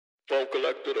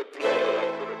collected a plug.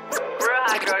 Real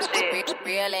hot girl shit.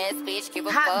 Real ass bitch, give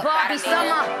a Hot fuck. Barbie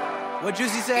summer. What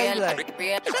Juicy say? Real, Like,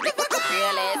 real ass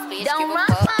bitch, Don't give a run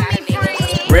fuck. from me,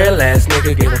 free. real ass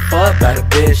nigga give a fuck about a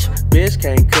bitch. Bitch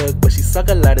can't cook, but she suck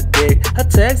a lot of dick. Her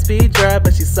text be dry,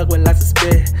 but she suck with lots of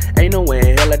spit. Ain't no way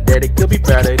in hell like that, it could be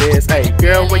proud of this. Hey,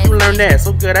 girl, where you learn that?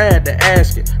 So good, I had to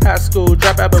ask you. High school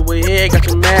dropout, but with head, got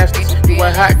your master's. You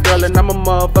a hot girl, and I'm a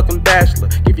motherfucking bachelor.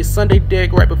 Give you Sunday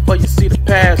dick right before you see the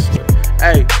pastor.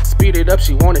 Hey, speed it up,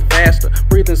 she want it faster.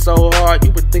 Breathing so hard,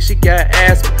 you would think she got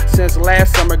asthma. Since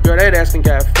last summer, girl, that ass done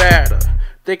got fatter.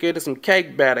 Thicker than some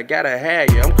cake batter, gotta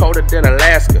have ya. I'm colder than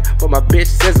Alaska, but my bitch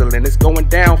sizzling. It's going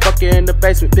down, fuck her in the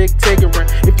basement, big tiggering.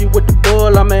 If you with the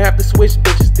bull, I'ma have to switch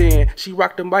bitches then. She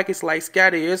rock the mic, it's like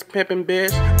Scotty, it's pimpin',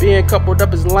 bitch. Being coupled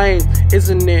up is lame,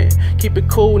 isn't it? Keep it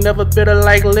cool, never bitter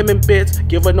like lemon bits.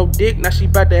 Give her no dick, now she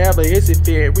bout to have a hissy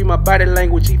fit. Read my body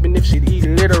language even if she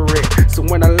illiterate. So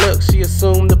when I look, she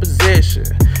assumed the position.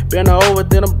 Bend her over,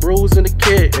 then I'm bruising the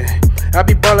kitten. I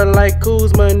be ballin' like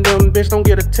Kuzma and them bitch don't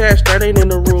get attached, that ain't in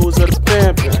the rules of the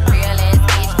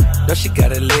pimpin'. No, she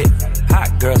got it lit.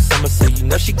 Hot girl summer, so you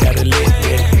know she got it lit,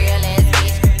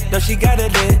 yeah. No, she got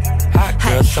it lit. Hot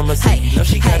girl summer, so you know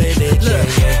she got it lit, yeah,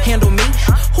 yeah. Handle me?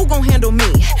 Who gon' handle me?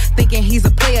 Thinking he's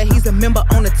a player, he's a member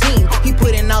on the team. He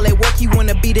put in all that work, he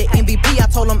wanna be the MVP. I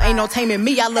told him ain't no taming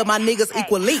me, I love my niggas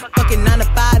equally. Fucking 9 to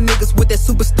 5 niggas with that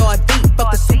superstar deep.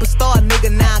 Fuck the superstar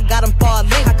nigga, now I got him far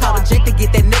link. I called a Jake to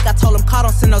get that nick, I told him call,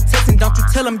 don't send no text. And don't you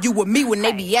tell him you with me when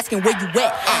they be asking where you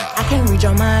at. I can't read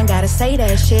your mind, gotta say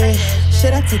that shit.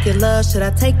 Should I take your love, should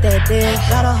I take that dick?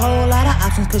 Got a whole lot of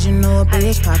options cause you know a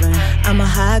bitch poppin'. I'm a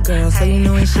high girl, so you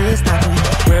know when shit stoppin'.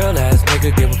 Real ass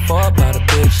nigga give a fuck about a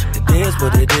bitch. It is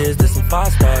what it is, this some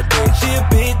 5-star dick. She a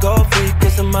big gold freak,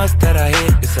 it's a must that I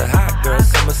hit. It's a hot girl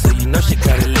summer, so you know she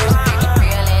got it lit.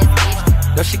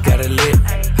 No, she got it lit.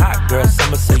 Hot girl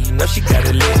summer, so you know she got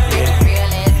it lit,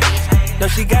 yeah. No,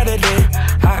 she got it lit.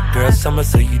 Hot girl summer,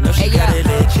 so you know she got it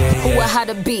lit, yeah, yeah. Who a how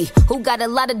to be? Who got a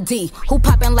lot of D? Who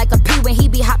poppin' like a P when he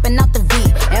be hopping out the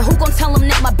V? And who gon' tell him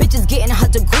that my bitch is getting her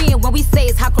degree? And when we say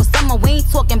it's hot girl summer, we ain't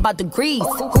talking about degrees.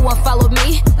 Who won't follow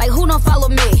me? Like who don't follow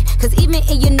me? Cause even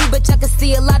in your new bitch, I can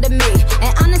see a lot of me.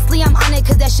 And honestly, I'm on it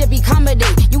cause that shit be comedy.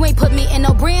 You ain't put me in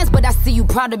no brands, but I see you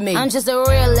proud of me. I'm just a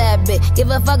real ass bitch. Give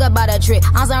a fuck about a trick.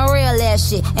 I'm some real ass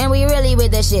shit. And we really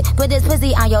with the shit. Put this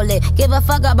pussy on your lip. Give a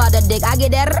fuck about the dick. I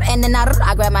get that and then I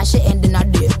grab my shit and then I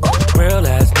dip. Real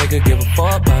ass nigga give a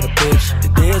fuck about a bitch.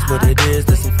 It is what it is,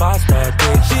 this some 5-star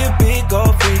dick. She a big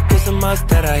gold freak, it's a must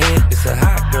that I hit. It's a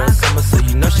hot girl summer, so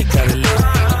you know she got it lit.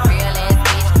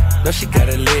 No, she got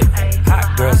it lit.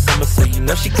 Hot girl summer, so you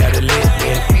know she got it lit,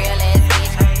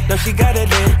 yeah. No, she got it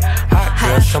lit. Hot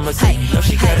girl summer, so you know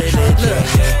she got it lit,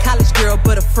 yeah, yeah. College girl,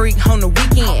 but a freak on the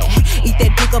weekend. Eat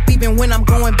that dick up even when I'm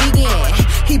going vegan.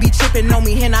 He be tripping on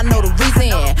me and I know the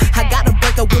reason. I gotta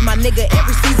break up with my nigga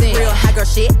every season. Real high girl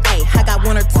shit, ayy. I got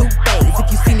 1 or 2 days.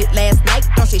 If you seen it last night,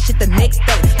 don't say shit the next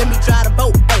day. Let me drive the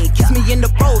boat, ayy. Kiss me in the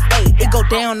rose, ayy. It go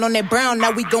down on that brown,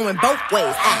 now we going both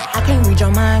ways. I can't read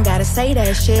your mind, gotta say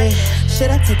that shit. Should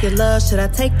I take your love, should I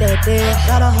take that dick?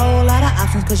 Got a whole lot of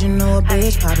options cause you know a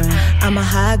bitch poppin'. I'm a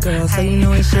high girl, so you know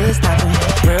when shit stoppin'.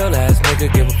 Real ass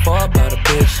nigga give a fuck about a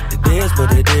bitch. It is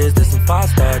what it is, this some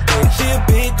 5-star dick. She a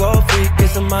big gold freak,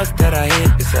 it's a must that I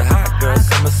hit.